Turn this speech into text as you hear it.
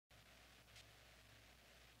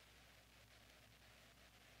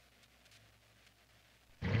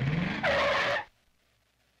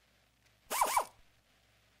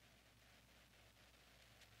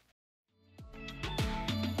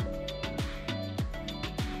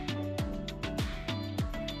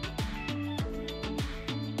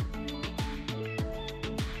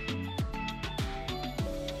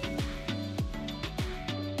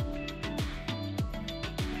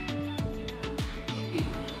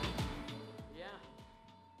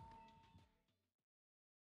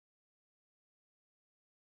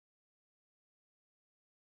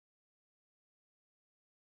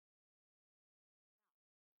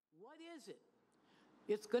is it?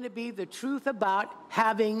 It's going to be the truth about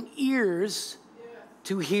having ears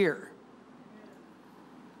to hear.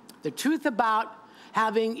 The truth about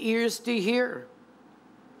having ears to hear.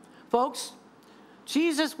 Folks,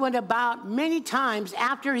 Jesus went about many times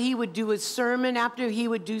after he would do his sermon, after he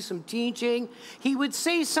would do some teaching, he would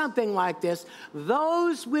say something like this: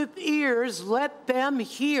 those with ears, let them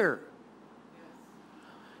hear.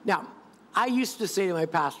 Now, I used to say to my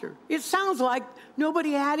pastor, it sounds like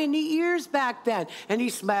nobody had any ears back then. And he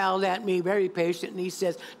smiled at me very patient, and he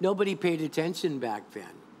says, nobody paid attention back then.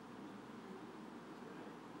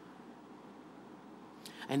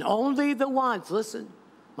 And only the ones, listen,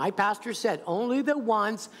 my pastor said, only the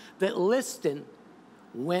ones that listened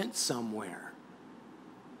went somewhere.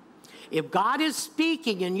 If God is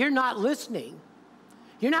speaking and you're not listening,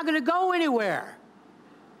 you're not going to go anywhere.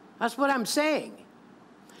 That's what I'm saying.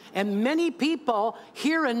 And many people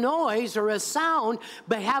hear a noise or a sound,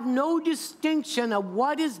 but have no distinction of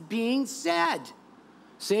what is being said.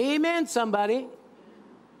 Say amen, somebody.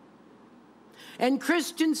 And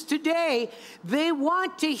Christians today, they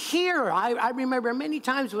want to hear. I remember many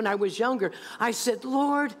times when I was younger, I said,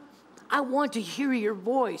 Lord, I want to hear your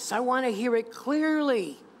voice. I want to hear it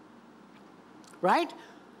clearly. Right?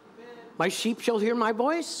 Amen. My sheep shall hear my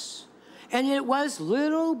voice. And it was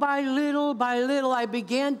little by little by little, I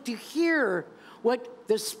began to hear what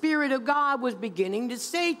the Spirit of God was beginning to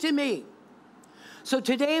say to me. So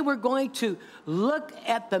today we're going to look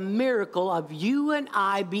at the miracle of you and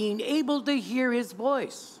I being able to hear his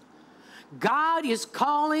voice. God is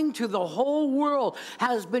calling to the whole world,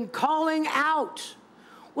 has been calling out.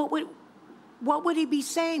 What would he be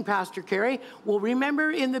saying, Pastor Kerry? Well, remember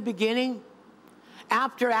in the beginning,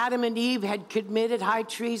 after Adam and Eve had committed high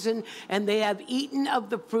treason and they have eaten of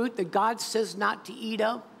the fruit that God says not to eat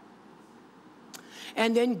of.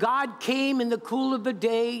 And then God came in the cool of the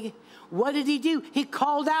day. What did he do? He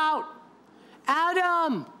called out,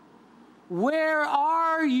 Adam, where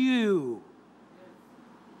are you?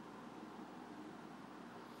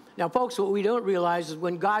 Now, folks, what we don't realize is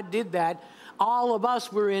when God did that, all of us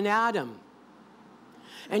were in Adam.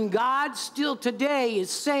 And God still today is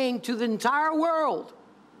saying to the entire world,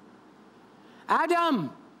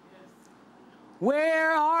 Adam,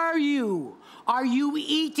 where are you? Are you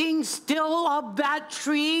eating still of that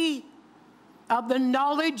tree of the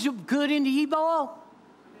knowledge of good and evil?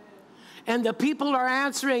 And the people are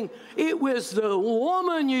answering, it was the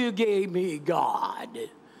woman you gave me, God.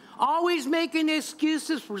 Always making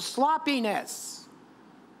excuses for sloppiness.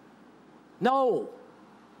 No.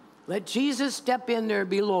 Let Jesus step in there and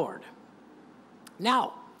be Lord.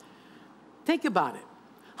 Now, think about it.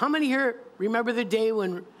 How many here remember the day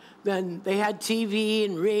when they had TV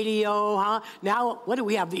and radio, huh? Now, what do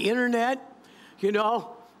we have? The internet, you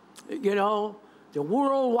know, the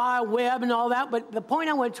World Wide Web and all that. But the point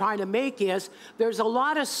I was trying to make is there's a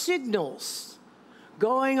lot of signals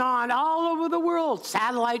going on all over the world.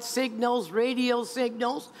 Satellite signals, radio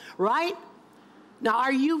signals, right? Now,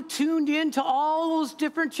 are you tuned into all those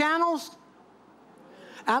different channels?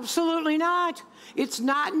 Absolutely not. It's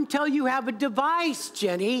not until you have a device,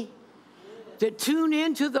 Jenny, that tune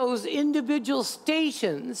into those individual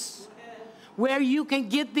stations where you can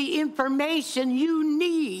get the information you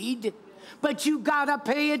need, but you gotta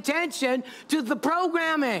pay attention to the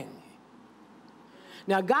programming.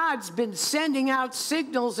 Now, God's been sending out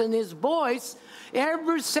signals in his voice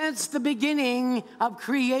ever since the beginning of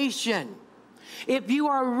creation. If you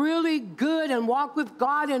are really good and walk with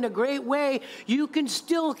God in a great way, you can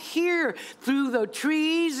still hear through the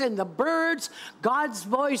trees and the birds, God's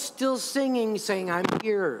voice still singing, saying, I'm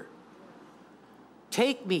here.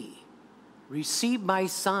 Take me. Receive my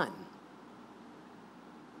son.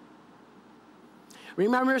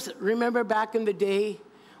 Remember back in the day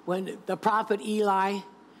when the prophet Eli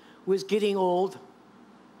was getting old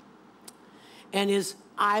and his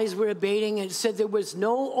eyes were abating, and it said there was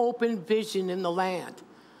no open vision in the land.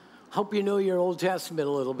 Hope you know your Old Testament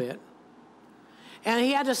a little bit. And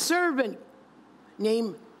he had a servant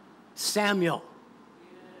named Samuel.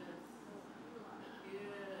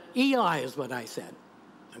 Eli is what I said.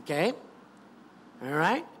 Okay? All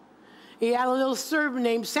right? He had a little servant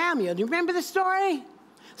named Samuel. Do you remember the story?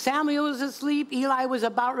 Samuel was asleep. Eli was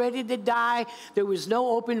about ready to die. There was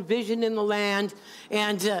no open vision in the land.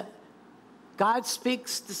 And God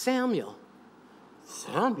speaks to Samuel.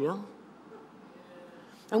 Samuel?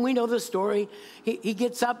 And we know the story. He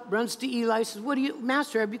gets up, runs to Eli, says,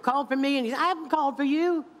 Master, have you called for me? And he says, I haven't called for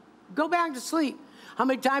you. Go back to sleep. How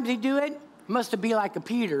many times did he do it? Must have been like a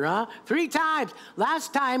Peter, huh? 3 times.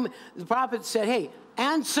 Last time, the prophet said, hey,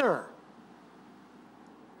 answer.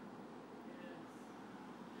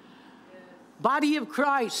 Body of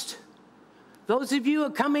Christ, those of you who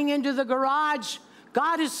are coming into the garage,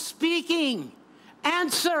 God is speaking.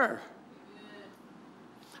 Answer.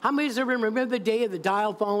 How many of you remember the day of the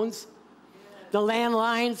dial phones? The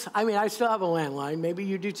landlines? I mean, I still have a landline. Maybe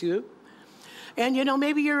you do too. And, you know,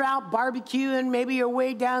 maybe you're out barbecuing. Maybe you're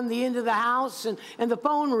way down the end of the house and the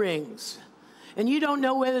phone rings. And you don't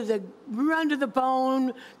know whether to run to the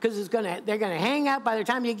phone because they're going to hang up by the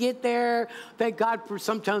time you get there. Thank God for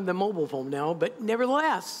sometimes the mobile phone now, but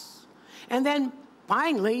nevertheless. And then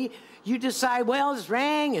finally, you decide, well, it's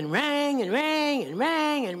rang and rang and rang and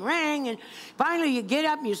rang and rang. And finally, you get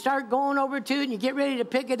up and you start going over to it and you get ready to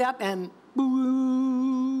pick it up and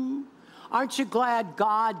boo. Aren't you glad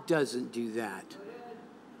God doesn't do that?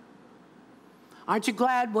 Aren't you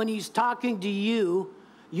glad when he's talking to you,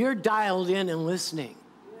 you're dialed in and listening?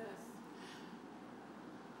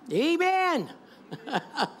 Yes. Amen.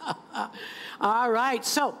 All right,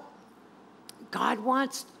 so God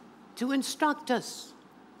wants to instruct us.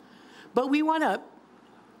 But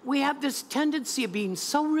we have this tendency of being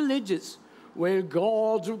so religious. Well,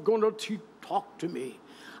 God's going to talk to me.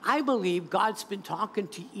 I believe God's been talking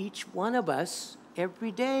to each one of us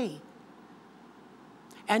every day.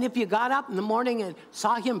 And if you got up in the morning and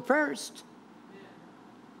saw him first,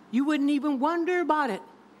 you wouldn't even wonder about it.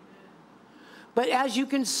 But as you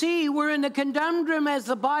can see, we're in a conundrum as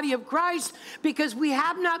the body of Christ because we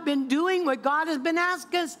have not been doing what God has been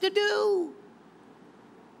asking us to do.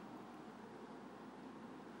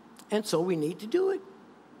 And so we need to do it.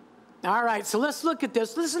 All right, so let's look at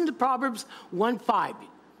this. Listen to Proverbs 1:5,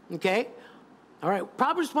 okay? All right,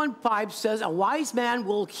 Proverbs 1:5 says, a wise man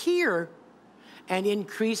will hear and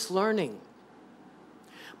increase learning.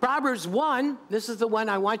 Proverbs 1, this is the one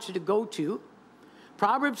I want you to go to.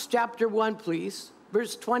 Proverbs chapter 1, please,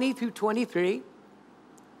 verse 20 through 23.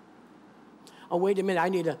 Oh, wait a minute, I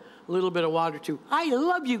need a little bit of water too. I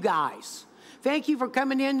love you guys. Thank you for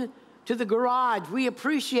coming in to the garage. We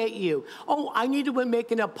appreciate you. Oh, I need to make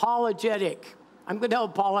an apologetic. I'm going to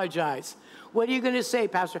apologize. What are you going to say,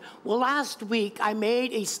 Pastor? Well, last week I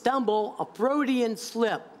made a Freudian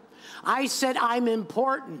slip. I said I'm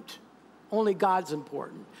important. Only God's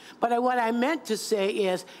important. But what I meant to say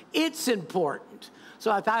is it's important. So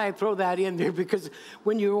I thought I'd throw that in there because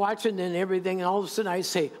when you're watching and everything, and all of a sudden I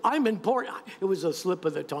say, I'm important. It was a slip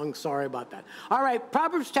of the tongue. Sorry about that. All right,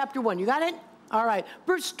 Proverbs chapter 1. You got it? All right,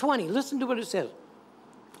 verse 20. Listen to what it says.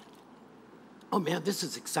 Oh, man, this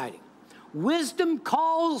is exciting. Wisdom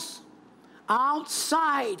calls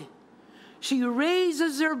outside. She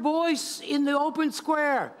raises her voice in the open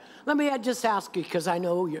square. Let me just ask you, because I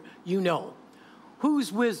know you know.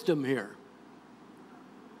 Who's wisdom here?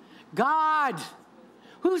 God.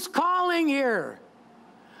 Who's calling here?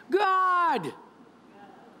 God.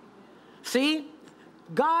 See?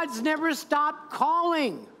 God's never stopped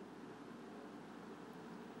calling.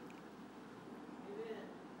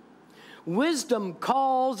 Wisdom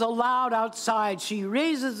calls aloud outside. She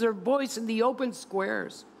raises her voice in the open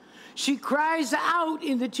squares. She cries out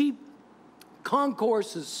in the cheap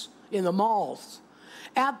concourses in the malls.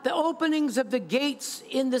 At the openings of the gates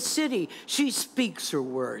in the city, she speaks her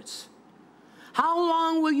words. How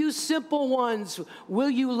long will you simple ones, will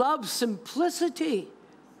you love simplicity?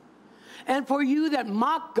 And for you that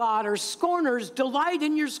mock God or scorners, delight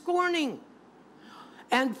in your scorning.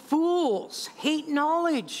 And fools hate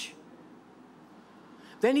knowledge.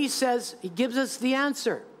 Then he says, he gives us the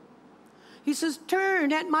answer. He says,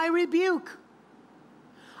 turn at my rebuke.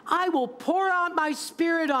 I will pour out my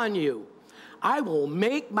spirit on you. I will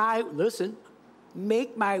make my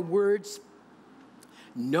words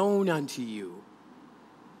known unto you.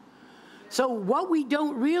 So what we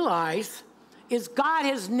don't realize is God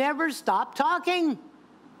has never stopped talking.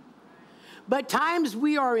 But times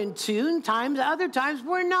we are in tune, other times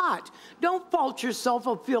we're not. Don't fault yourself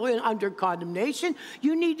or feel under condemnation.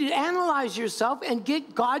 You need to analyze yourself and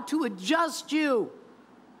get God to adjust you.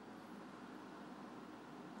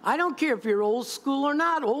 I don't care if you're old school or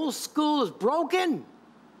not. Old school is broken.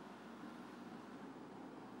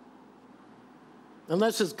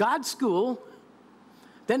 Unless it's God's school,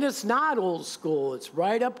 then it's not old school. It's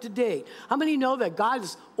right up to date. How many know that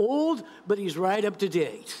God's old, but he's right up to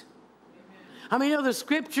date? How many know the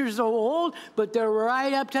scriptures are old, but they're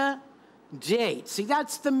right up to date? See,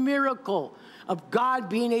 that's the miracle of God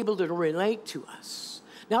being able to relate to us.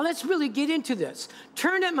 Now, let's really get into this.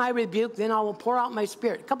 Turn at my rebuke, then I will pour out my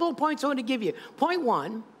spirit. A couple of points I want to give you. Point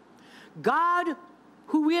one, God,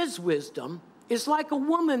 who is wisdom, is like a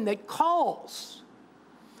woman that calls.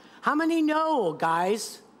 How many know,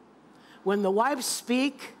 guys, when the wives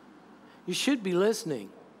speak, you should be listening.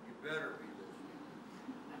 You better be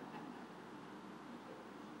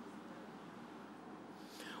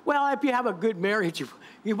Well, if you have a good marriage,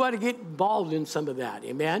 you want to get involved in some of that.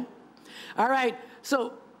 Amen? All right.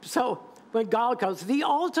 So when God comes, the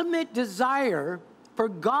ultimate desire for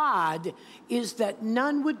God is that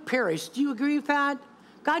none would perish. Do you agree with that?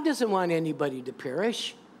 God doesn't want anybody to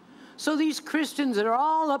perish. So these Christians that are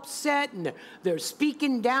all upset and they're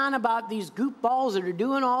speaking down about these goofballs that are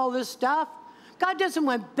doing all this stuff, God doesn't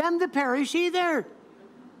want them to perish either.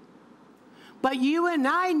 But you and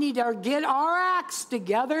I need to get our acts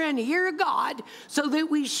together and hear God so that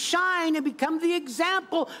we shine and become the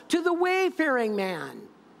example to the wayfaring man,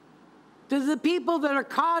 to the people that are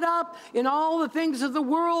caught up in all the things of the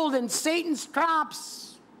world and Satan's traps.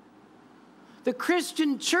 The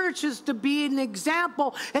Christian church is to be an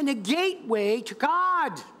example and a gateway to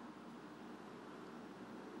God.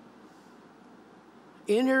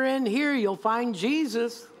 Enter in here, you'll find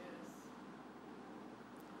Jesus.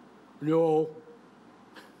 No.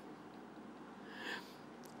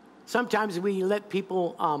 Sometimes we let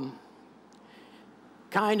people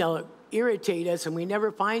kind of irritate us and we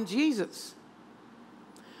never find Jesus.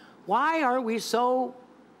 Why are we so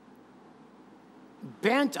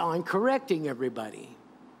bent on correcting everybody?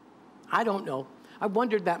 I don't know. I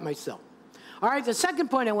wondered that myself. All right, the second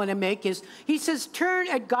point I want to make is, he says, turn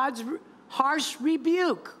at God's harsh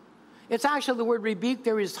rebuke. It's actually the word rebuke.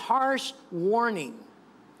 There is harsh warning.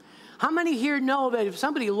 How many here know that if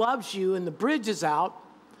somebody loves you and the bridge is out,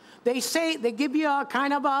 they give you a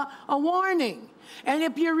kind of a warning. And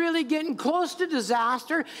if you're really getting close to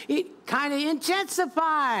disaster, it kind of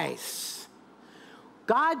intensifies.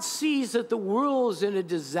 God sees that the world is in a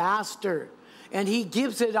disaster, and he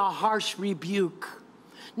gives it a harsh rebuke.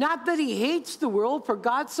 Not that he hates the world, for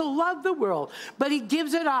God so loved the world, but he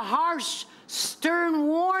gives it a harsh, stern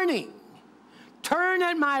warning. Turn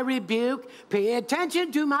at my rebuke, pay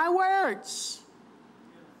attention to my words.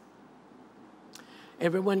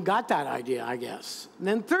 Everyone got that idea, I guess. And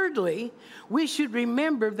then thirdly, we should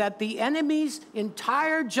remember that the enemy's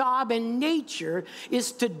entire job in nature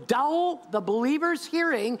is to dull the believer's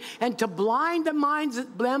hearing and to blind the minds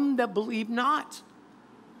of them that believe not.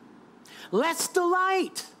 Lest the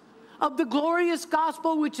light of the glorious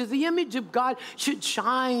gospel, which is the image of God, should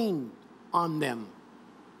shine on them.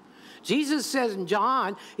 Jesus says in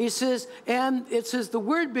John, he says, and it says the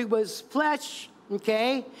word was flesh,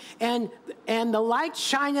 okay? And the light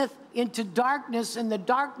shineth into darkness, and the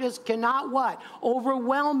darkness cannot what?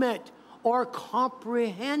 Overwhelm it or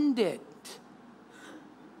comprehend it.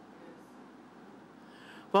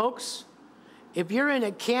 Folks, if you're in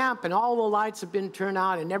a camp and all the lights have been turned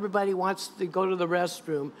out and everybody wants to go to the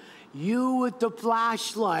restroom, you with the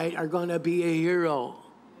flashlight are going to be a hero.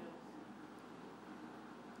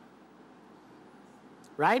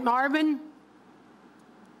 Right, Marvin?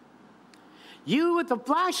 You with the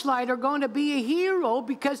flashlight are going to be a hero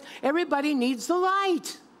because everybody needs the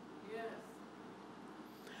light. Yes.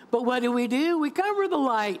 But what do? We cover the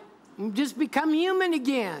light and just become human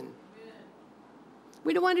again. Yes.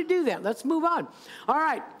 We don't want to do that. Let's move on. All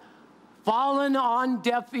right. Fallen on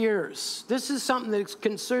deaf ears. This is something that's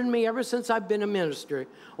concerned me ever since I've been a minister,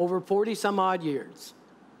 over 40 some odd years.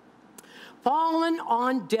 Fallen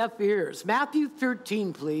on deaf ears. Matthew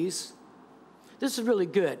 13, please. This is really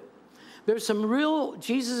good. There's some real,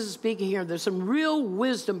 Jesus is speaking here, there's some real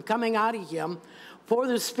wisdom coming out of him for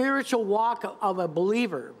the spiritual walk of a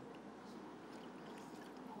believer.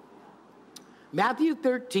 Matthew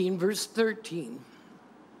 13, verse 13.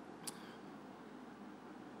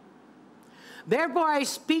 Therefore I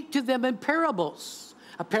speak to them in parables.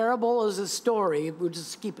 A parable is a story. We'll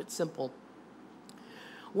just keep it simple.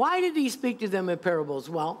 Why did he speak to them in parables?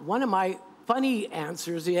 Well, one of my funny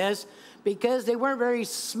answers is because they weren't very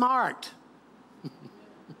smart.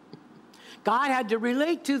 God had to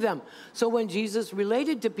relate to them. So when Jesus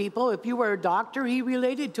related to people, if you were a doctor, he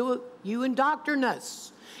related to you in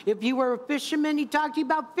doctorness. If you were a fisherman, he talked to you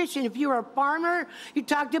about fishing. If you were a farmer, he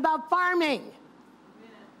talked about farming.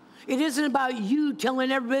 It isn't about you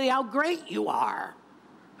telling everybody how great you are.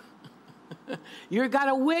 You've got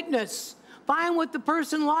a witness. Find what the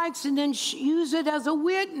person likes and then use it as a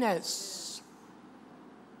witness.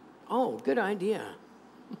 Oh, good idea.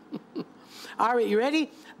 All right, you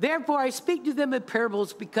ready? Therefore, I speak to them in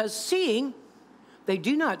parables because seeing, they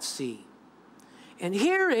do not see. And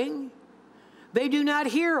hearing, they do not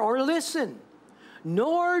hear or listen.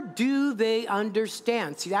 Nor do they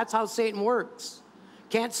understand. See, that's how Satan works.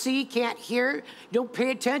 Can't see, can't hear, don't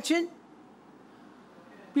pay attention.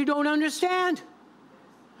 You don't understand.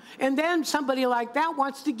 And then somebody like that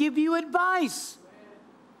wants to give you advice.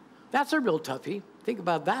 That's a real toughie. Think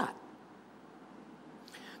about that.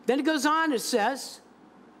 Then it goes on, it says,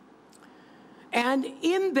 And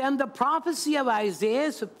in them the prophecy of Isaiah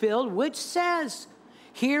is fulfilled, which says,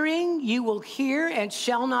 hearing you will hear and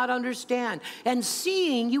shall not understand, and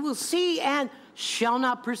seeing you will see and shall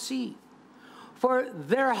not perceive. For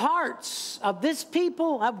their hearts of this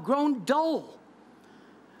people have grown dull.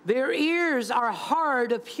 Their ears are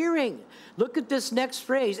hard of hearing. Look at this next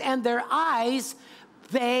phrase. And their eyes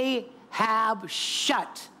they have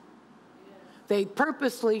shut. They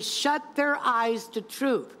purposely shut their eyes to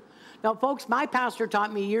truth. Now, folks, my pastor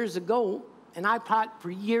taught me years ago, and I taught for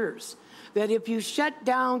years, that if you shut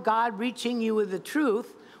down God reaching you with the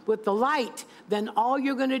truth, with the light, then all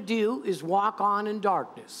you're going to do is walk on in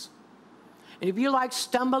darkness. And if you're like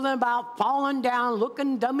stumbling about, falling down,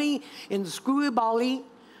 looking dummy in screwy-bally,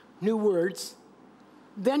 new words,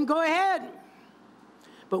 then go ahead.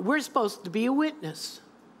 But we're supposed to be a witness.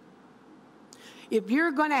 If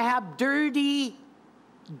you're going to have dirty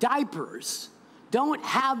diapers, don't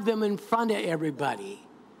have them in front of everybody.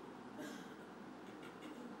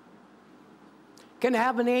 Can I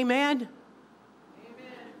have an amen? Amen.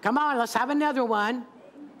 Come on, let's have another one. Amen.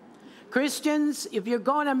 Christians, if you're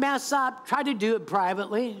going to mess up, try to do it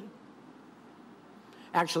privately.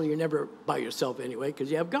 Actually, you're never by yourself anyway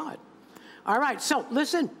because you have God. All right, so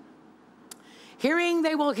listen. Hearing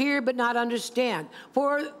they will hear but not understand.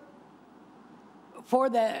 For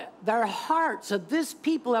their hearts of this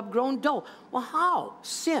people have grown dull. Well, how?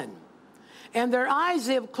 Sin. And their eyes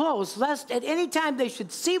they have closed, lest at any time they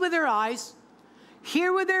should see with their eyes,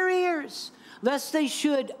 hear with their ears, lest they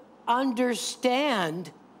should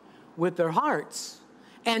understand with their hearts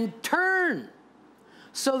and turn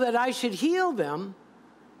so that I should heal them.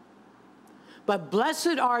 But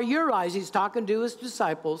blessed are your eyes, he's talking to his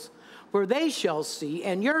disciples, for they shall see,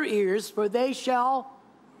 and your ears, for they shall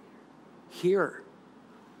hear.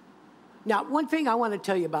 Now, one thing I want to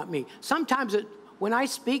tell you about me, sometimes when I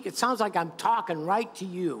speak, it sounds like I'm talking right to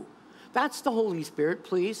you. That's the Holy Spirit,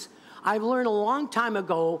 please. I've learned a long time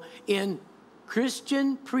ago in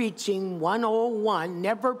Christian Preaching 101,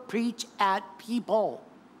 never preach at people.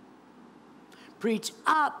 Preach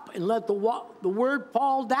up and let the word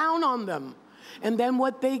fall down on them. And then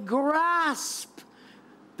what they grasp,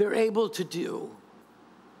 they're able to do.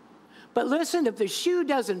 But listen, if the shoe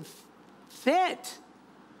doesn't fit,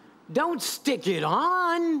 don't stick it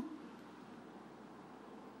on.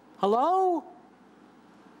 Hello?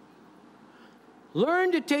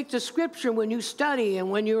 Learn to take the scripture when you study and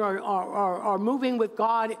when you are moving with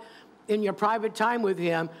God in your private time with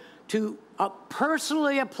him to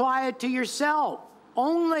personally apply it to yourself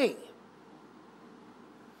only.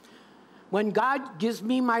 When God gives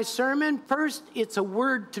me my sermon, first it's a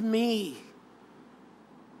word to me.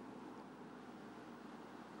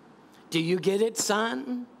 Do you get it,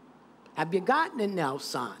 son? Have you gotten it now,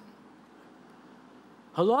 son?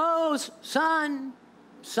 Hello, son?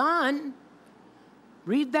 Son?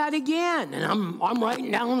 Read that again. And I'm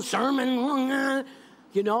writing down sermon,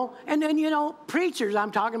 you know. And then, you know, preachers,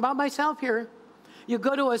 I'm talking about myself here. You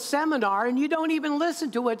go to a seminar and you don't even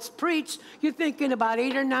listen to what's preached. You're thinking about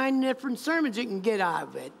 8 or 9 different sermons you can get out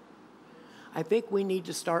of it. I think we need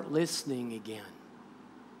to start listening again.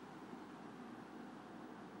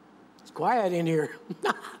 It's quiet in here.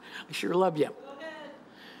 I sure love you.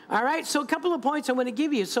 All right, so a couple of points I want to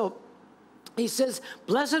give you. So he says,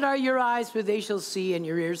 blessed are your eyes, for they shall see, and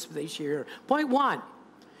your ears, for they shall hear. Point 1,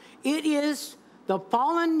 it is the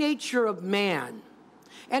fallen nature of man,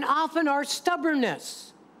 and often our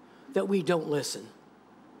stubbornness, that we don't listen.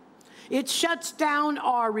 It shuts down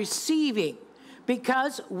our receiving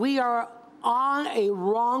because we are on a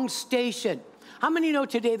wrong station. How many know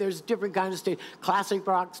today there's different kinds of stations? Classic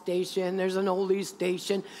rock station, there's an oldies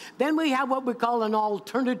station. Then we have what we call an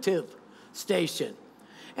alternative station.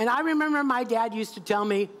 And I remember my dad used to tell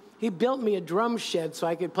me, he built me a drum shed so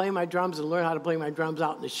I could play my drums and learn how to play my drums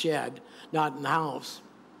out in the shed, not in the house.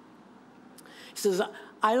 He says,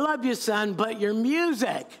 I love you, son, but your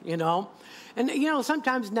music, you know. And, you know,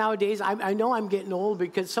 sometimes nowadays, I know I'm getting old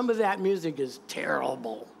because some of that music is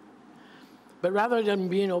terrible. But rather than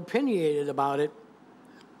being opinionated about it,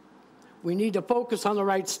 we need to focus on the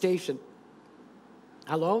right station.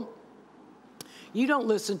 Hello? You don't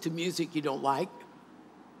listen to music you don't like.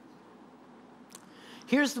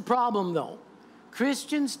 Here's the problem, though.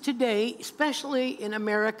 Christians today, especially in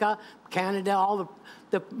America, Canada, all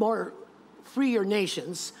the more freer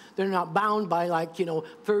nations, they're not bound by, like, you know,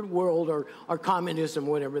 third world or communism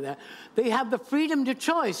or whatever that. They have the freedom to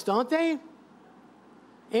choice, don't they?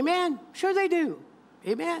 Amen? Sure they do.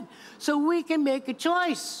 Amen? So we can make a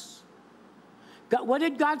choice. God, what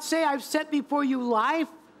did God say? I've set before you life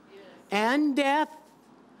and death.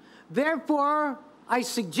 Therefore, I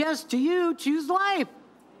suggest to you, choose life.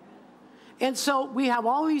 And so we have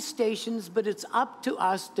all these stations, but it's up to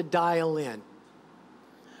us to dial in.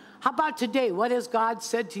 How about today? What has God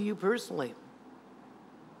said to you personally?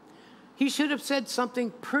 He should have said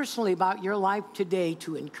something personally about your life today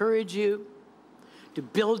to encourage you, to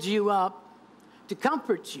build you up, to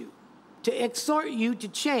comfort you, to exhort you to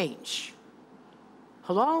change.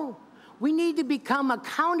 Hello? We need to become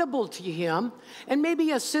accountable to him, and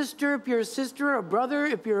maybe a sister, if you're a sister, or a brother,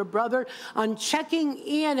 if you're a brother, on checking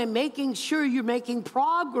in and making sure you're making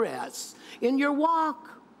progress in your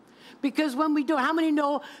walk. Because when we do, how many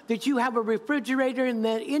know that you have a refrigerator, and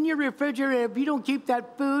that in your refrigerator, if you don't keep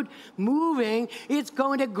that food moving, it's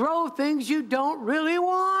going to grow things you don't really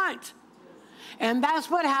want? And that's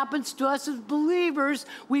what happens to us as believers.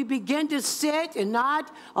 We begin to sit and not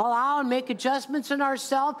allow and make adjustments in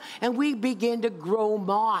ourselves, and we begin to grow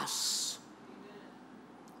moss,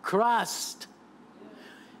 crust,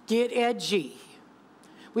 get edgy.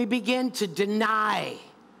 We begin to deny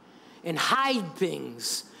and hide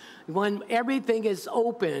things when everything is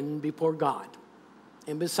open before God.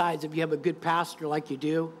 And besides, if you have a good pastor like you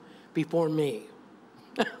do, before me.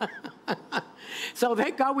 So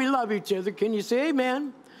thank God we love each other. Can you say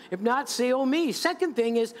amen? If not, say oh me. Second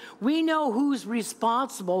thing is, we know who's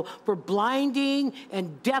responsible for blinding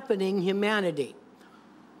and deafening humanity,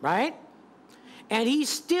 right? And he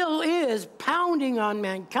still is pounding on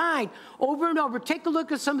mankind over and over. Take a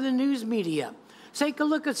look at some of the news media. Take a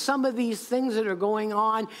look at some of these things that are going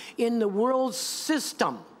on in the world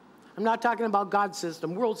system. I'm not talking about God's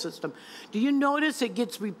system, world system. Do you notice it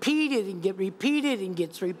gets repeated and gets repeated and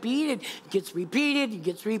gets repeated, gets repeated and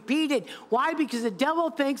gets repeated? Why? Because the devil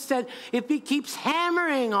thinks that if he keeps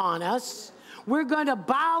hammering on us, we're going to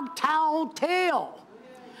bow, towel, tail.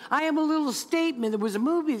 I have a little statement. There was a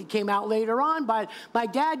movie that came out later on, but my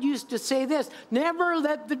dad used to say this: never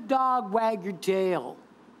let the dog wag your tail.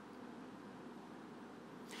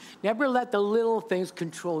 Never let the little things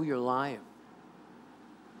control your life.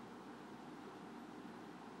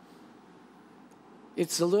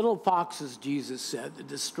 It's the little foxes, Jesus said, that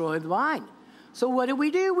destroy the vine. So what do?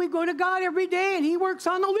 We go to God every day, and he works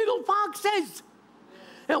on the little foxes.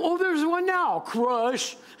 And, oh, there's one now.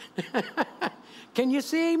 Crush. Can you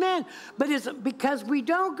say amen? But it's because we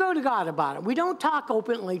don't go to God about it. We don't talk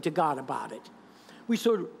openly to God about it. We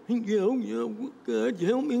sort of, God,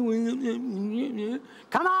 help me.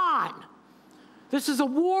 Come on. This is a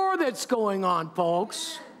war that's going on,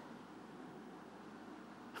 folks.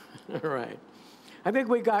 All right. I think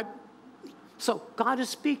we got, so God is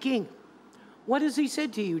speaking. What has he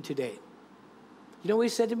said to you today? You know what he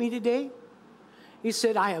said to me today? He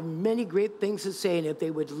said, I have many great things to say, and if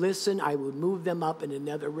they would listen, I would move them up in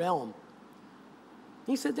another realm.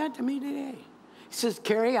 He said that to me today. He says,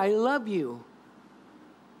 Kerry, I love you.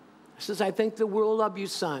 He says, I think the world loves you,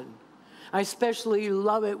 son. I especially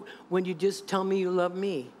love it when you just tell me you love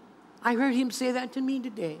me. I heard him say that to me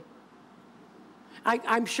today.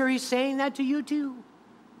 I'm sure he's saying that to you too.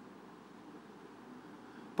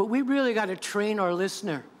 But we really got to train our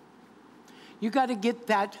listener. You got to get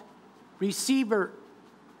that receiver,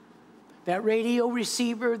 that radio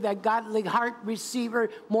receiver, that godly heart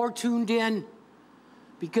receiver more tuned in,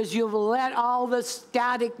 because you've let all the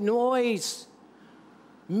static noise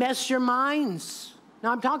mess your minds.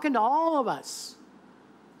 Now I'm talking to all of us,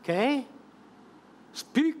 okay?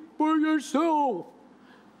 Speak for yourself.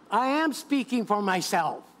 I am speaking for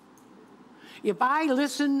myself. If I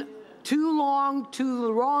listen too long to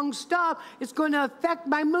the wrong stuff, it's going to affect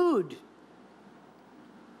my mood.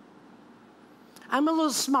 I'm a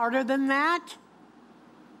little smarter than that.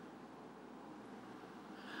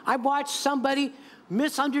 I watched somebody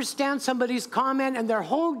misunderstand somebody's comment, and their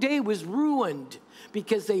whole day was ruined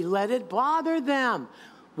because they let it bother them.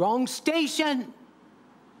 Wrong station.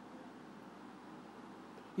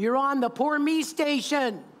 You're on the poor me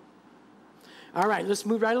station. All right, let's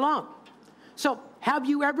move right along. So, have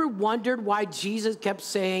you ever wondered why Jesus kept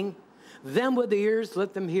saying, them with ears,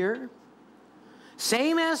 let them hear?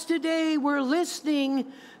 Same as today, if we're listening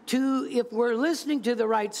to the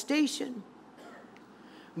right station.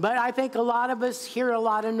 But I think a lot of us hear a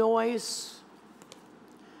lot of noise.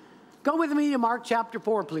 Go with me to Mark chapter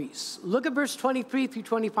 4, please. Look at verse 23 through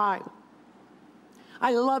 25.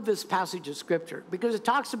 I love this passage of Scripture because it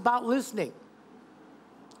talks about listening.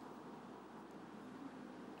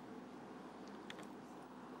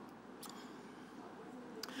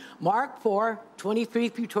 Mark 4, 23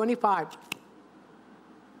 through 25.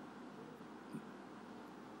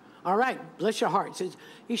 All right, bless your heart. It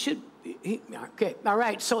says, okay, all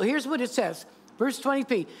right, so here's what it says. Verse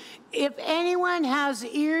 23, if anyone has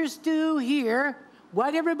ears to hear,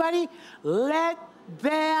 what, everybody? Let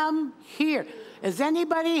them hear. Does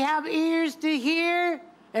anybody have ears to hear?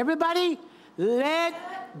 Everybody? Let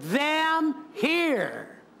them hear.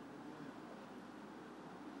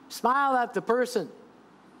 Smile at the person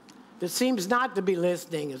that seems not to be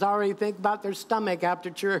listening, is already thinking about their stomach after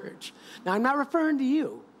church. Now, I'm not referring to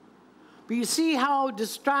you, but you see how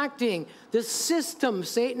distracting this system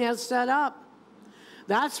Satan has set up.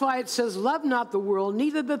 That's why it says, love not the world,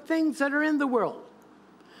 neither the things that are in the world.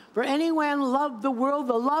 For anyone love the world,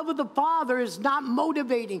 the love of the Father is not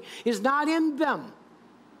motivating, is not in them.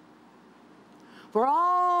 For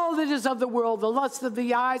all that is of the world, the lust of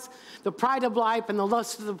the eyes, the pride of life, and the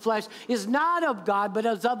lust of the flesh is not of God, but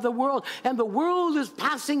is of the world. And the world is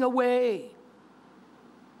passing away.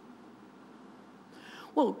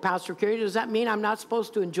 Well, Pastor Kerry, does that mean I'm not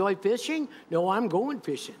supposed to enjoy fishing? No, I'm going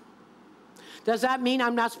fishing. Does that mean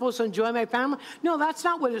I'm not supposed to enjoy my family? No, that's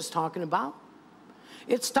not what it's talking about.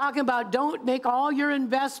 It's talking about don't make all your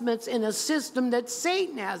investments in a system that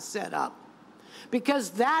Satan has set up, because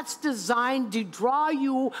that's designed to draw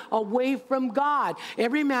you away from God.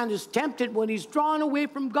 Every man is tempted when he's drawn away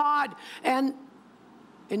from God and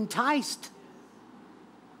enticed.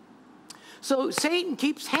 So Satan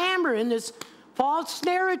keeps hammering this false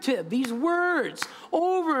narrative, these words,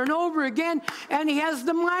 over and over again, and he has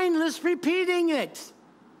the mindless repeating it.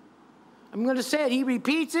 I'm going to say it. He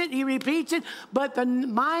repeats it, but the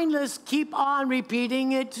mindless keep on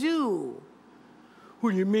repeating it too.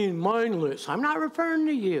 What do you mean mindless? I'm not referring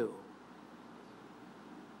to you.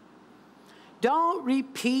 Don't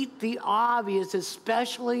repeat the obvious,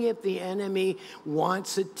 especially if the enemy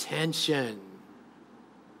wants attention.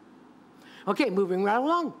 Okay, moving right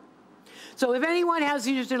along. So if anyone has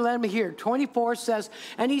ears to let him hear. 24 says,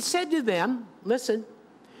 and he said to them, listen,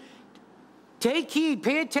 take heed,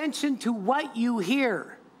 pay attention to what you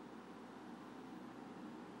hear.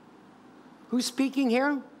 Who's speaking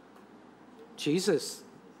here? Jesus.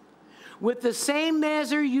 With the same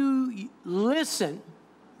measure you listen,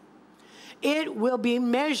 it will be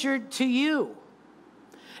measured to you.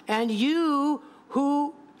 And you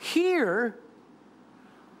who hear,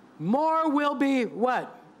 more will be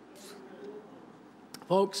what?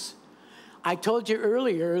 Folks, I told you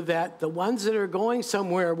earlier that the ones that are going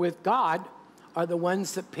somewhere with God are the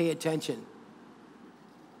ones that pay attention,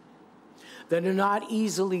 that are not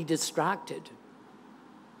easily distracted.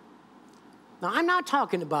 Now, I'm not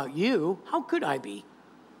talking about you. How could I be?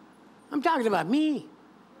 I'm talking about me.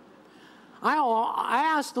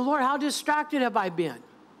 I asked the Lord, how distracted have I been?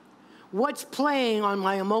 What's playing on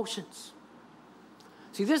my emotions?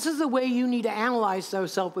 See, this is the way you need to analyze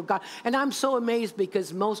yourself with God. And I'm so amazed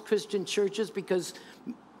because most Christian churches,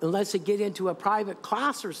 unless they get into a private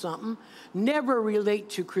class or something, never relate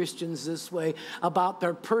to Christians this way about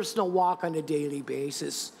their personal walk on a daily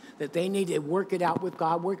basis, that they need to work it out with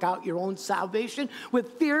God, work out your own salvation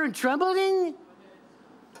with fear and trembling,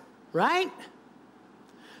 right?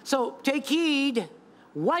 So take heed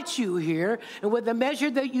what you hear and with the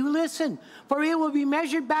measure that you listen, for it will be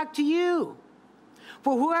measured back to you.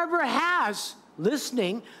 For whoever has,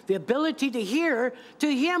 listening, the ability to hear,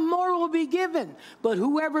 to him more will be given. But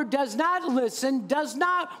whoever does not listen, does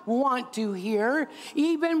not want to hear,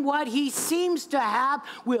 even what he seems to have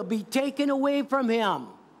will be taken away from him.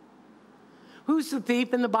 Who's the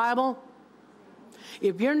thief in the Bible?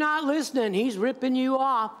 If you're not listening, he's ripping you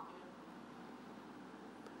off.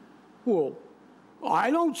 Well, I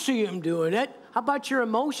don't see him doing it. How about your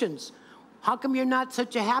emotions? How come you're not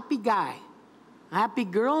such a happy guy? Happy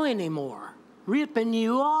girl anymore, ripping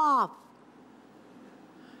you off,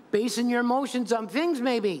 basing your emotions on things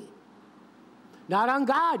maybe, not on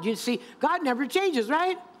God. You see, God never changes,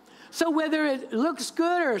 right? So whether it looks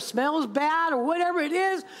good or smells bad or whatever it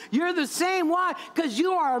is, you're the same. Why? Because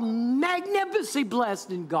you are magnificently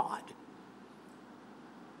blessed in God.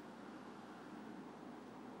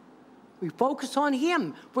 We focus on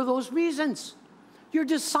him for those reasons. You're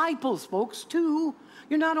disciples, folks, too.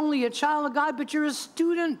 You're not only a child of God, but you're a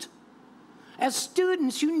student. As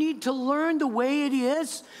students, you need to learn the way it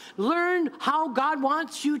is. Learn how God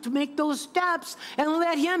wants you to make those steps and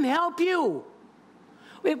let him help you.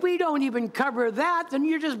 If we don't even cover that, then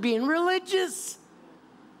you're just being religious.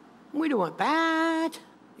 We don't want that.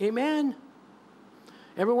 Amen.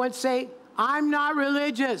 Everyone say, I'm not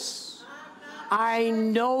religious. I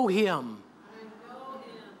know him.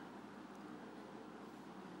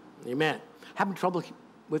 Amen. Having trouble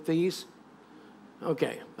with these?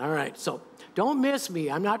 Okay, all right. So don't miss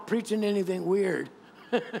me. I'm not preaching anything weird.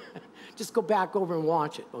 Just go back over and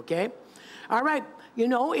watch it, okay? All right. You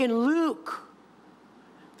know, in Luke,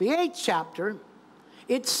 the 8th chapter,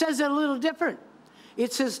 it says it a little different.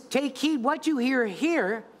 it says, take heed what you hear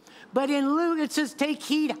here. But in Luke, it says, take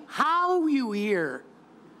heed how you hear.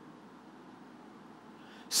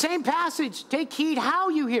 Same passage, take heed how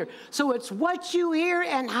you hear. So it's what you hear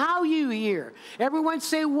and how you hear. Everyone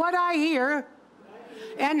say, what I hear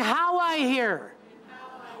and how I hear.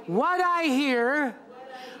 What I hear,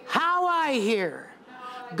 how I hear.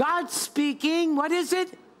 God's speaking, what is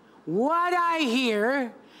it? What I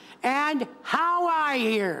hear and how I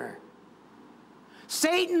hear.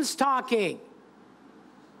 Satan's talking.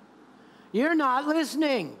 You're not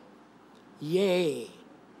listening. Yay.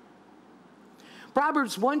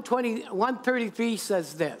 Proverbs 133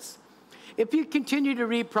 says this. If you continue to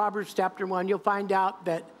read Proverbs chapter 1, you'll find out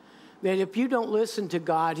that if you don't listen to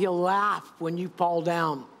God, he'll laugh when you fall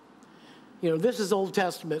down. You know, this is Old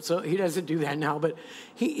Testament, so he doesn't do that now, but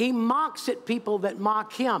he mocks at people that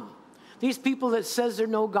mock him. These people that says there's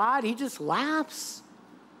no God, he just laughs.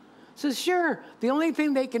 Says, sure, the only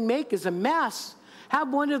thing they can make is a mess.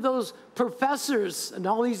 Have one of those professors in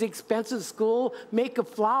all these expensive schools make a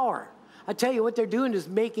flower. I tell you what they're doing is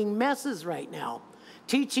making messes right now,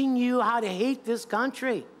 teaching you how to hate this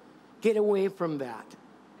country. Get away from that.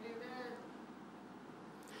 Amen.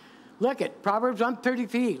 Look at Proverbs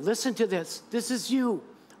 133. Listen to this. This is you.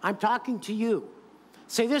 I'm talking to you.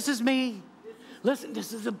 Say, this is me. Listen,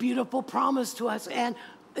 this is a beautiful promise to us, and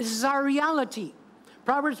this is our reality.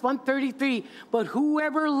 Proverbs 133, but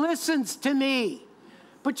whoever listens to me,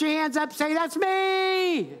 put your hands up, say, that's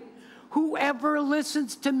me. Whoever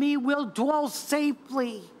listens to me will dwell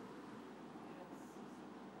safely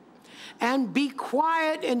and be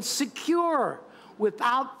quiet and secure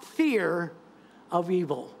without fear of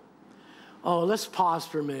evil. Oh, let's pause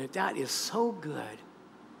for a minute. That is so good.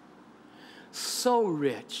 So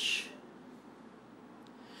rich.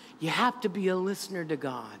 You have to be a listener to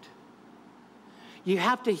God. You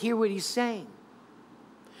have to hear what he's saying.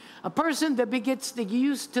 A person that gets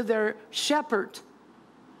used to their shepherd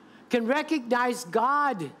can recognize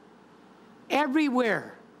God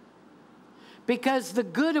everywhere because the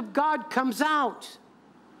good of God comes out.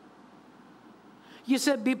 You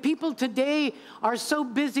said people today are so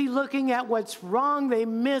busy looking at what's wrong, they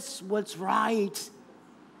miss what's right.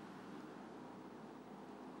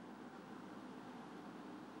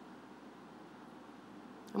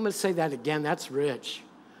 I'm going to say that again. That's rich.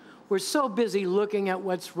 We're so busy looking at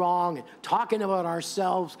what's wrong and talking about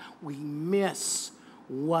ourselves, we miss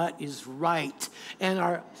what is right. And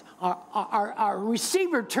our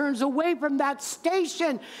receiver turns away from that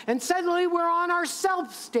station, and suddenly we're on our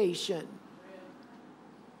self station.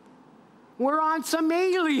 We're on some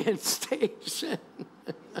alien station.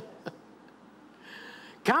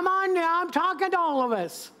 Come on now, I'm talking to all of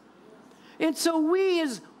us. And so we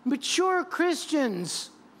as mature Christians,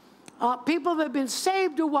 people that have been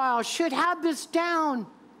saved a while, should have this down.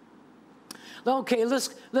 Okay,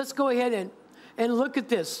 let's go ahead and look at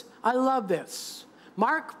this. I love this.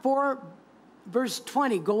 Mark 4, verse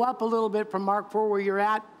 20. Go up a little bit from Mark 4 where you're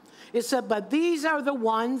at. It said, but these are the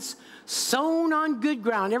ones sown on good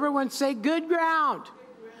ground. Everyone say good ground.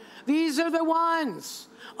 These are the ones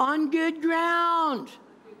on good ground.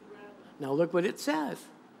 Now look what it says.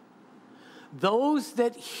 Those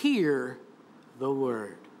that hear the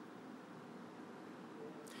word.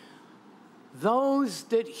 Those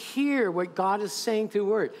that hear what God is saying through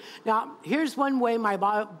word. Now, here's one way my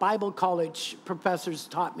Bible college professors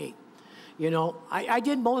taught me. You know, I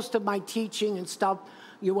did most of my teaching and stuff,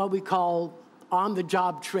 what we call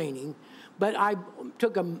on-the-job training. But I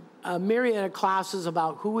took a myriad of classes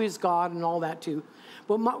about who is God and all that too.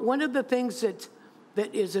 But one of the things that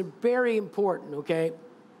is very important, okay,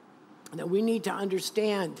 that we need to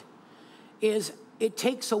understand is it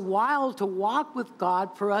takes a while to walk with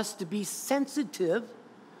God for us to be sensitive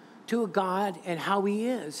to a God and how he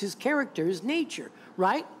is, his character, his nature,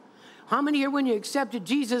 right? How many here, when you accepted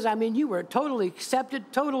Jesus, I mean, you were totally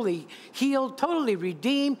accepted, totally healed, totally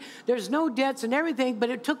redeemed. There's no debts and everything, but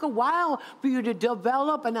it took a while for you to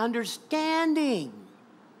develop an understanding.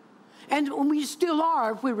 And we still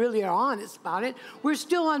are, if we really are honest about it, we're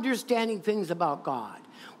still understanding things about God,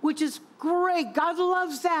 which is great. God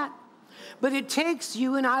loves that. But it takes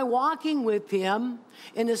you and I walking with him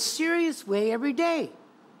in a serious way every day.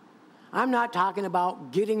 I'm not talking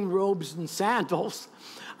about getting robes and sandals.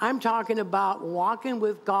 I'm talking about walking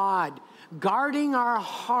with God, guarding our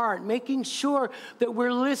heart, making sure that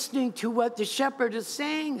we're listening to what the shepherd is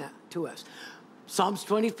saying to us. Psalms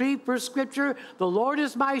 23, first scripture, the Lord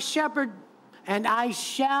is my shepherd, and I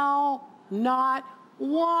shall not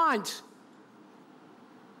want.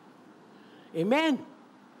 Amen.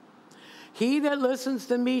 He that listens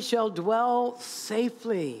to me shall dwell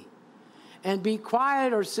safely and be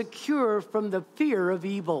quiet or secure from the fear of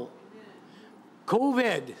evil.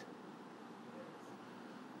 COVID.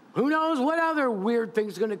 Who knows what other weird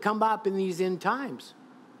thing's going to come up in these end times.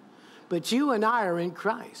 But you and I are in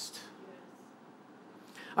Christ.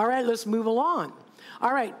 All right, let's move along.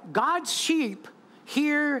 All right, God's sheep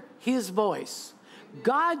hear his voice.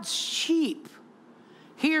 God's sheep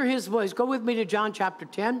hear his voice. Go with me to John chapter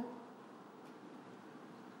 10.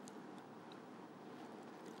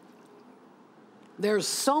 There's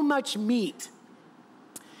so much meat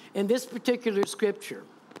in this particular scripture.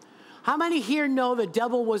 How many here know the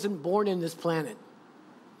devil wasn't born in this planet?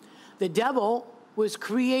 The devil was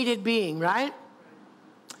created being, right?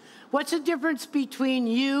 What's the difference between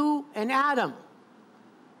you and Adam?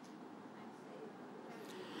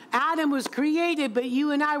 Adam was created, but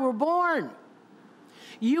you and I were born.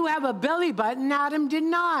 You have a belly button, Adam did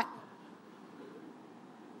not.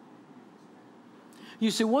 You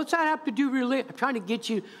say, what's that have to do really? I'm trying to get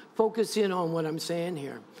you focus in on what I'm saying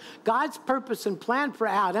here. God's purpose and plan for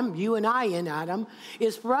Adam, you and I in Adam,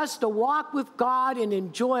 is for us to walk with God and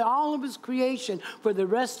enjoy all of his creation for the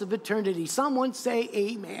rest of eternity. Someone say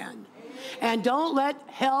amen. And don't let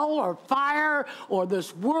hell or fire or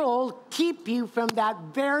this world keep you from that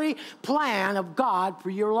very plan of God for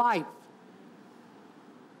your life.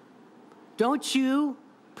 Don't you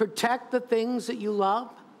protect the things that you love?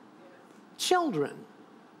 Children,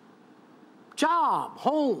 job,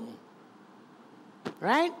 home,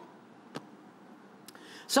 right?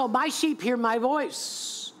 So my sheep hear my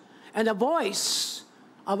voice, and the voice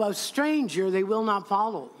of a stranger they will not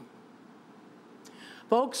follow.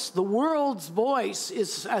 Folks, the world's voice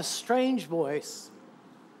is a strange voice.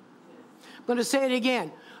 I'm going to say it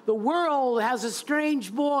again. The world has a strange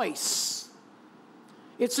voice.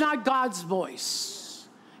 It's not God's voice.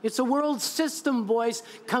 It's a world system voice,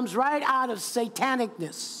 comes right out of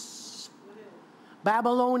satanicness,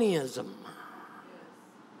 Babylonianism.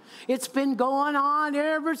 It's been going on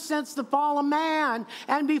ever since the fall of man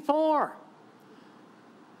and before.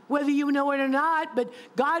 Whether you know it or not, but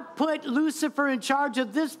God put Lucifer in charge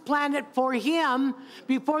of this planet for him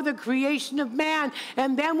before the creation of man.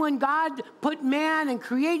 And then when God put man and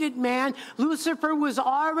created man, Lucifer was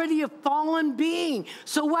already a fallen being.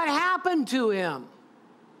 So what happened to him?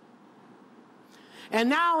 And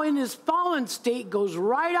now in his fallen state goes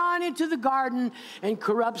right on into the garden and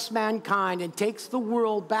corrupts mankind and takes the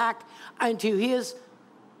world back into his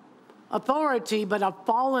authority, but a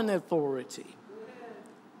fallen authority.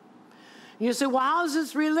 You say, well, how does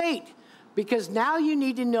this relate? Because now you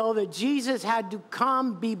need to know that Jesus had to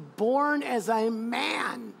come, be born as a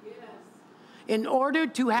man in order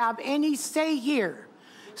to have any say here.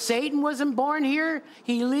 Satan wasn't born here.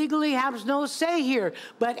 He legally has no say here.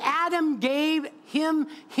 But Adam gave him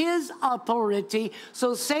his authority.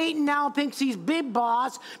 So Satan now thinks he's big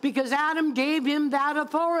boss because Adam gave him that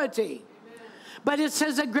authority. Amen. But it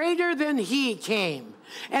says a greater than he came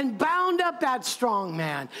and bound up that strong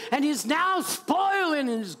man and is now spoiling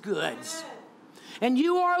his goods. Amen. And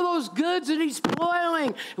you are those goods that he's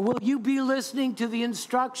spoiling. Will you be listening to the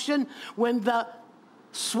instruction when the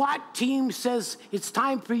SWAT team says it's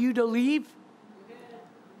time for you to leave?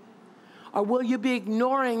 Or will you be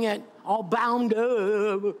ignoring it, all bound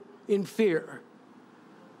up in fear?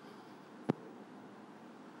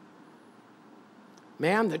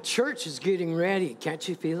 Man, the church is getting ready. Can't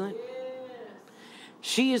you feel it?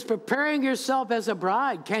 She is preparing herself as a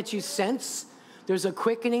bride. Can't you sense there's a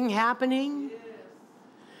quickening happening?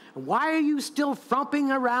 And why are you still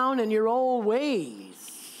frumping around in your old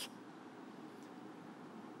ways?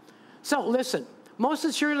 So listen, most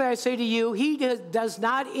assuredly I say to you, he does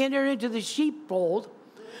not enter into the sheepfold,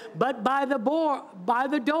 but by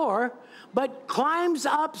the door, but climbs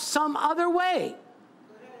up some other way.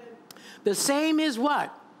 The same is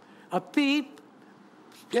what? A thief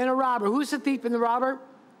and a robber. Who's the thief and the robber?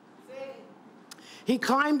 Satan. He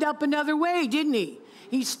climbed up another way, didn't he?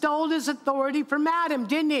 He stole his authority from Adam,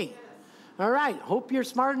 didn't he? Yes. All right, hope you're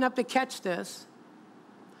smart enough to catch this.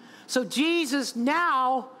 So Jesus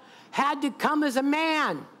now had to come as a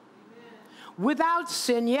man. Amen. Without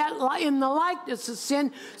sin, yet in the likeness of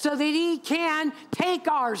sin, so that he can take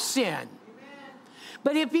our sin. Amen.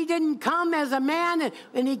 But if he didn't come as a man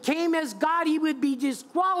and he came as God, he would be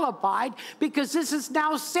disqualified because this is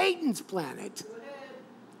now Satan's planet.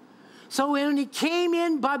 So when he came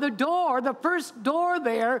in by the door, the first door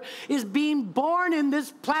there is being born in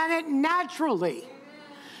this planet naturally. Amen.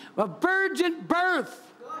 A virgin birth.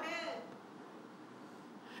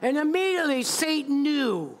 And immediately Satan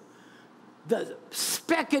knew the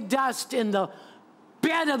speck of dust in the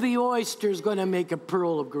bed of the oyster is going to make a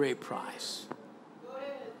pearl of great price.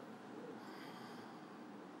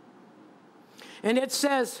 And it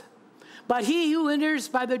says, but he who enters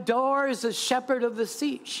by the door is the shepherd of the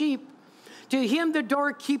sheep. To him the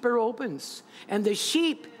doorkeeper opens, and the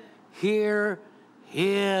sheep hear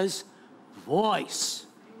his voice.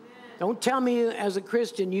 Don't tell me as a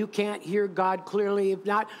Christian you can't hear God clearly. If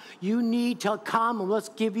not, you need to come and let's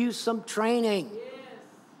give you some training.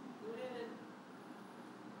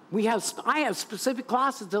 I have specific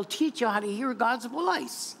classes. They'll teach you how to hear God's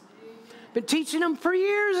voice. Been teaching them for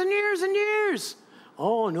years and years and years.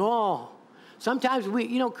 Oh, no. Sometimes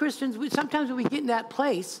Christians, sometimes we get in that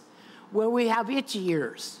place where we have itchy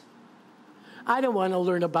ears. I don't want to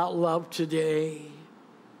learn about love today.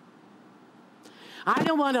 I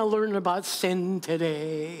don't want to learn about sin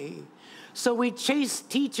today. So we chase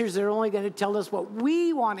teachers that are only going to tell us what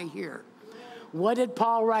we want to hear. What did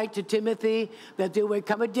Paul write to Timothy? That there would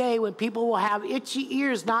come a day when people will have itchy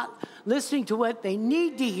ears, not listening to what they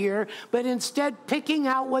need to hear, but instead picking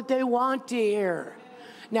out what they want to hear.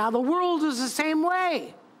 Now, the world is the same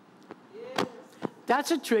way.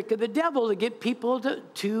 That's a trick of the devil to get people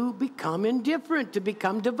to become indifferent, to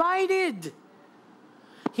become divided.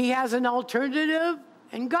 He has an alternative,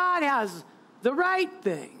 and God has the right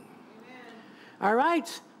thing. Amen. All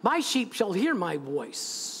right? My sheep shall hear my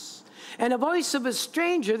voice, and the voice of a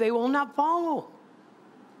stranger they will not follow.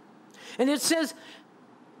 And it says,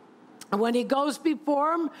 when he goes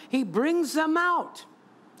before them, he brings them out.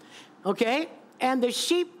 Okay? And the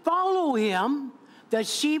sheep follow him. The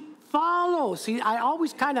sheep follow. See, I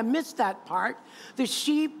always kind of miss that part. The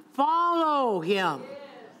sheep follow him.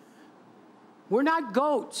 We're not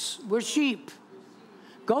goats. We're sheep.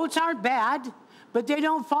 Goats aren't bad, but they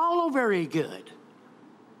don't follow very good.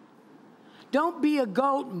 Don't be a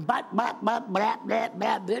goat and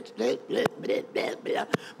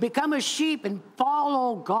become a sheep and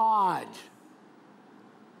follow God.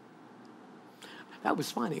 That was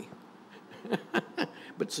funny, but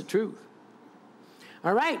it's the truth.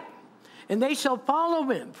 All right. And they shall follow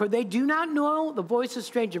him, for they do not know the voice of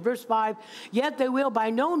stranger. Verse 5, yet they will by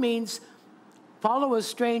no means follow a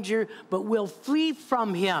stranger, but will flee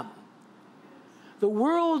from him. The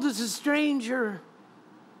world is a stranger.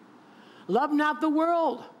 Love not the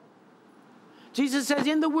world. Jesus says,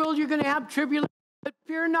 in the world you're going to have tribulation, but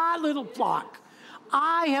fear not, little flock.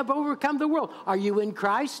 I have overcome the world. Are you in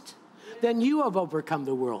Christ? Then you have overcome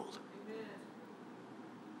the world.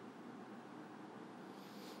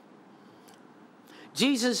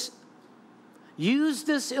 Jesus used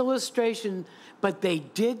this illustration, but they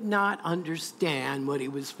did not understand what he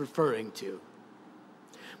was referring to.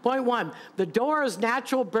 Point 1, the door is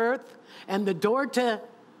natural birth, and the door to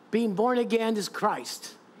being born again is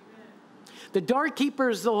Christ. The doorkeeper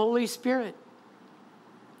is the Holy Spirit.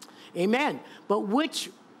 Amen. But which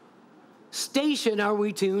station are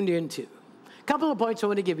we tuned into? A couple of points I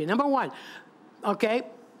want to give you. Number 1, okay,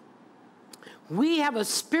 we have a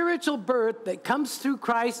spiritual birth that comes through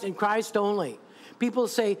Christ and Christ only. People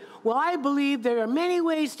say, well, I believe there are many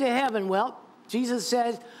ways to heaven. Well, Jesus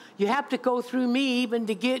says you have to go through me even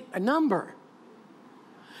to get a number.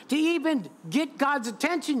 To even get God's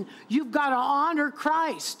attention, you've got to honor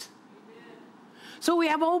Christ. So we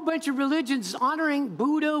have a whole bunch of religions honoring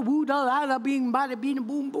Buddha, bada bing,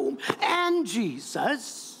 boom, boom, and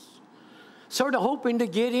Jesus, sort of hoping to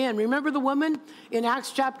get in. Remember the woman in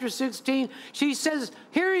Acts chapter 16? She says,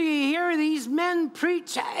 hear ye, hear these men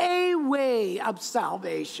preach a way of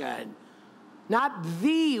salvation, not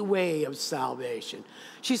the way of salvation.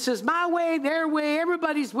 She says, my way, their way,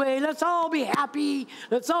 everybody's way. Let's all be happy.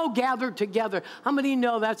 Let's all gather together. How many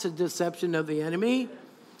know that's a deception of the enemy?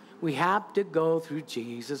 We have to go through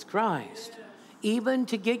Jesus Christ, even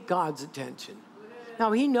to get God's attention.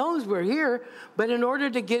 Now, he knows we're here, but in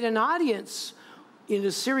order to get an audience in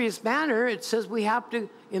a serious manner, it says we have to,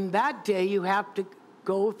 in that day, you have to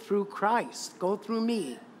go through Christ, go through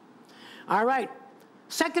me. All right.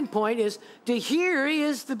 Second point is, to hear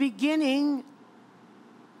is the beginning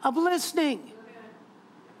of listening.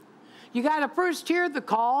 You got to first hear the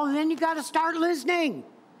call, and then you got to start listening.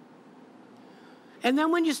 And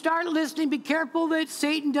then when you start listening, be careful that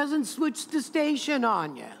Satan doesn't switch the station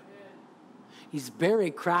on you. He's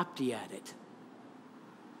very crafty at it.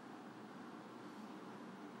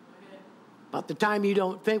 About the time you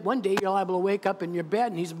don't think, one day you'll be able to wake up in your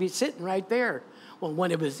bed and he's going to be sitting right there. Well,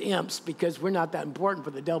 one of his imps, because we're not that important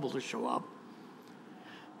for the devil to show up.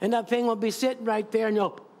 And that thing will be sitting right there,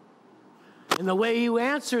 and the way you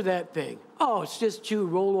answer that thing, oh, it's just you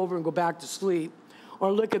roll over and go back to sleep.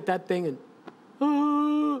 Or look at that thing and,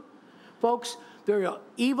 folks, there are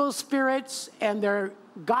evil spirits and there are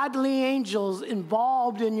godly angels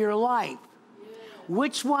involved in your life.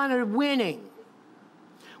 Which one are winning?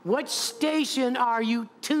 What station are you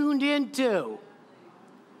tuned into?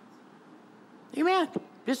 Amen.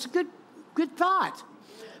 Just a good thought.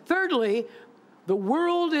 Thirdly, the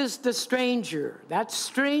world is the stranger. That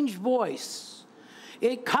strange voice.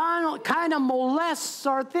 It kind of molests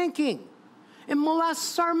our thinking. It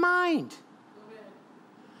molests our mind.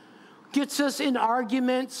 Gets us in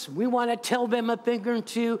arguments. We want to tell them a thing or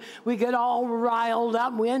two. We get all riled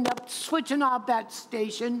up, and we end up switching off that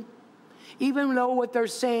station, even though what they're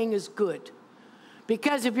saying is good.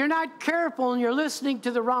 Because if you're not careful and you're listening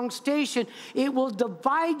to the wrong station, it will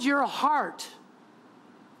divide your heart.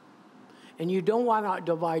 And you don't want a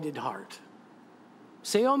divided heart.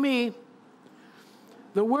 Say, oh me.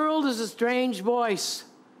 The world is a strange voice.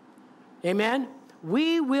 Amen?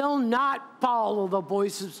 We will not follow the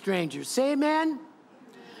voice of strangers. Say amen? Amen.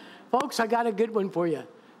 Folks, I got a good one for you.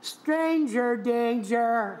 Stranger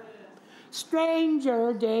danger.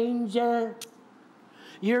 Stranger danger.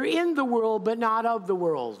 You're in the world, but not of the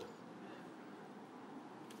world.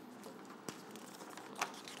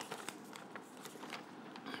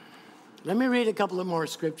 Let me read a couple of more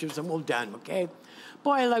scriptures and we're done, okay?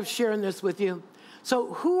 Boy, I love sharing this with you.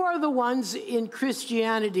 So who are the ones in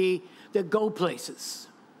Christianity that go places?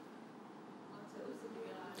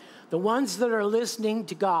 The ones that are listening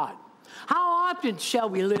to God. How often shall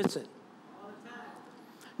we listen?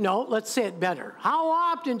 No, let's say it better. How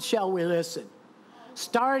often shall we listen?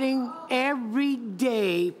 Starting every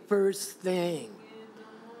day, first thing.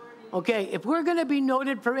 Okay, if we're going to be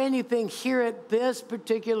noted for anything here at this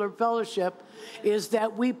particular fellowship, is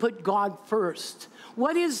that we put God first.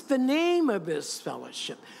 What is the name of this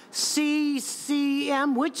fellowship?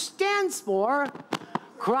 CCM, which stands for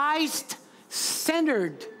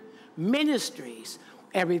Christ-Centered Ministries.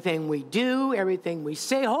 Everything we do, everything we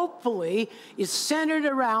say, hopefully, is centered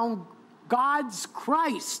around God's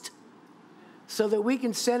Christ, so that we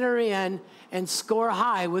can center in and score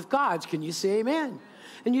high with God's. Can you say amen?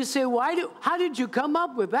 And you say, how did you come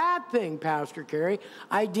up with that thing, Pastor Kerry?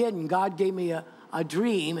 I didn't. God gave me a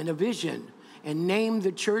dream and a vision and named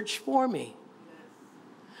the church for me.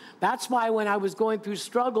 That's why when I was going through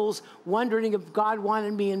struggles, wondering if God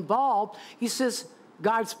wanted me involved, he says,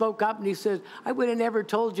 God spoke up and he said, I would have never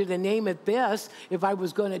told you to name it this if I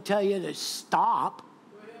was going to tell you to stop.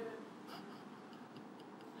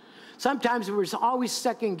 Sometimes we're always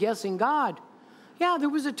second-guessing God. Yeah, there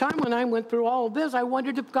was a time when I went through all of this, I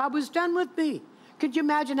wondered if God was done with me. Could you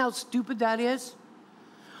imagine how stupid that is?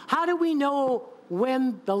 How do we know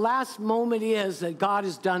when the last moment is that God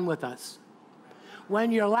is done with us?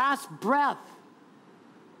 When your last breath.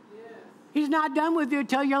 He's not done with you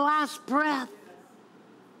until your last breath.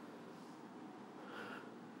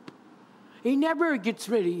 He never gets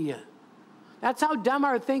rid of you. That's how dumb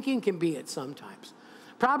our thinking can be at sometimes.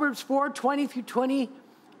 Proverbs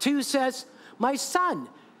 4:20-22 says, my son,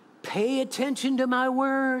 pay attention to my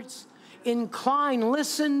words.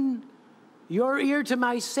 Listen your ear to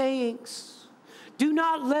my sayings. Do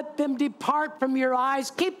not let them depart from your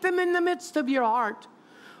eyes. Keep them in the midst of your heart,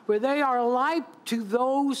 where they are life to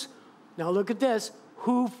those, now look at this,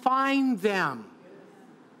 who find them.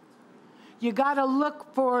 You got to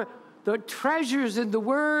look for the treasures in the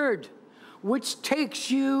Word, which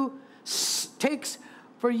takes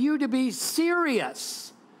for you to be serious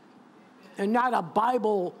and not a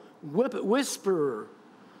Bible whisperer.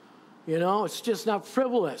 You know, it's just not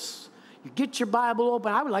frivolous. You get your Bible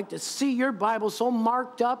open. I would like to see your Bible so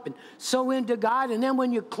marked up and so into God. And then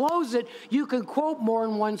when you close it, you can quote more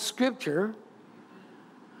than one scripture.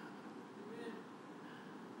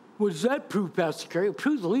 What does that prove, Pastor Kerry? It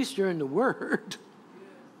proves at least you're in the Word.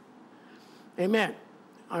 Amen.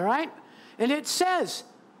 All right? And it says,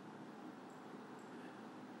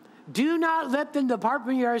 do not let them depart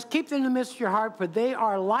from your eyes. Keep them in the midst of your heart, for they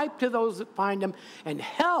are life to those that find them, and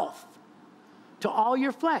health to all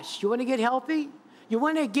your flesh. You want to get healthy? You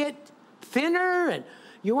want to get thinner, and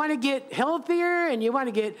you want to get healthier, and you want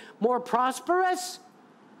to get more prosperous?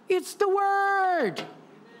 It's the Word.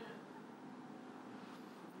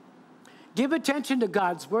 Give attention to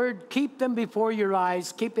God's Word. Keep them before your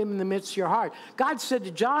eyes. Keep them in the midst of your heart. God said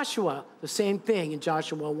to Joshua the same thing in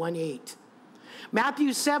Joshua 1:8. Matthew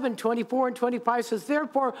 7:24-25 says,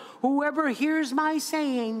 therefore, whoever hears my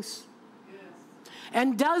sayings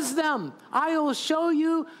and does them, I will show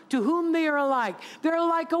you to whom they are alike. They're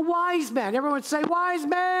like a wise man. Everyone say, wise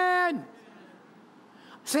man.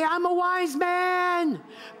 Say, I'm a wise man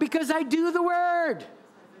because I do the Word.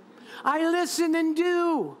 I listen and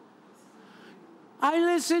do. I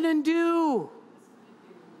listen and do.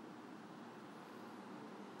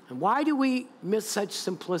 And why do we miss such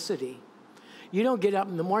simplicity? You don't get up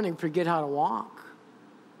in the morning and forget how to walk.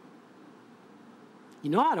 You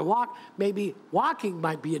know how to walk. Maybe walking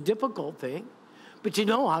might be a difficult thing, but you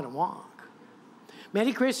know how to walk.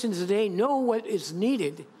 Many Christians today know what is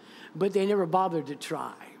needed, but they never bothered to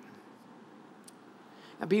try.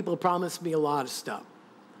 And people promise me a lot of stuff.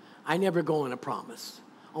 I never go on a promise,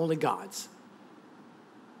 only God's.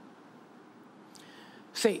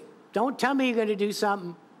 Say, don't tell me you're going to do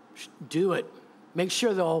something. Do it. Make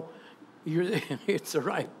sure, though, it's the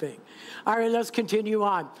right thing. All right, let's continue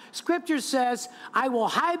on. Scripture says, I will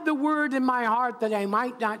hide the word in my heart that I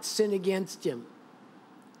might not sin against him.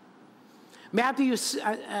 John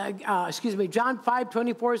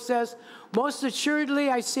 5:24 says, most assuredly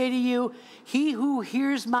I say to you, he who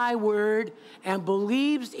hears my word and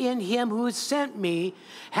believes in him who sent me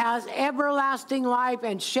has everlasting life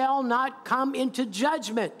and shall not come into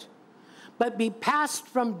judgment, but be passed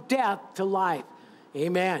from death to life.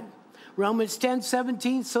 Amen. Romans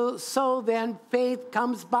 10:17, so then faith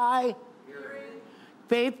comes by. Hearing.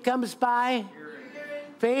 Faith comes by. Hearing.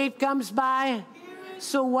 Faith comes by. Hearing.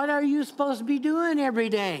 So what are you supposed to be doing every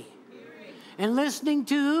day? Hearing. And listening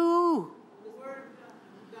to who? The word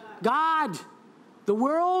of God. The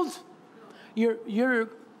world? Your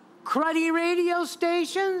cruddy radio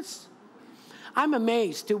stations? I'm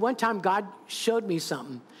amazed. One time God showed me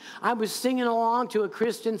something. I was singing along to a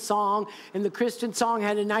Christian song, and the Christian song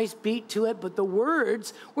had a nice beat to it, but the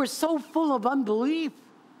words were so full of unbelief.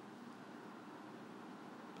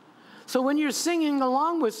 So when you're singing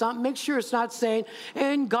along with something, make sure it's not saying,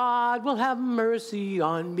 and God will have mercy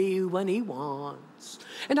on me when he wants,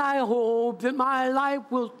 and I hope that my life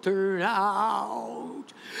will turn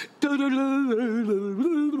out.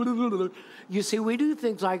 You see, we do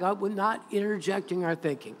things like that with not interjecting our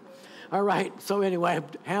thinking. All right, so anyway, I've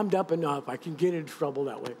hammed up enough. I can get into trouble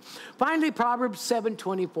that way. Finally, Proverbs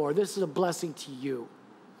 7:24. This is a blessing to you.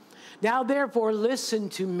 Now, therefore, listen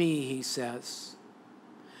to me, he says.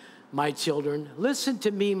 My children, listen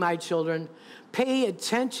to me, my children. Pay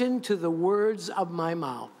attention to the words of my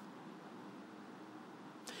mouth.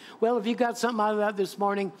 Well, if you got something out of that this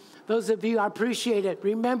morning, those of you, I appreciate it.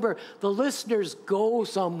 Remember, the listeners go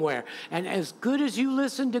somewhere. And as good as you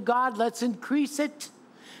listen to God, let's increase it.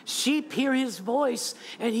 Sheep hear his voice,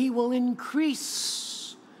 and he will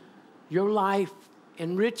increase your life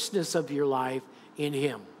and richness of your life in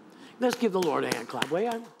him. Let's give the Lord a hand clap, will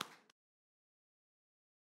you?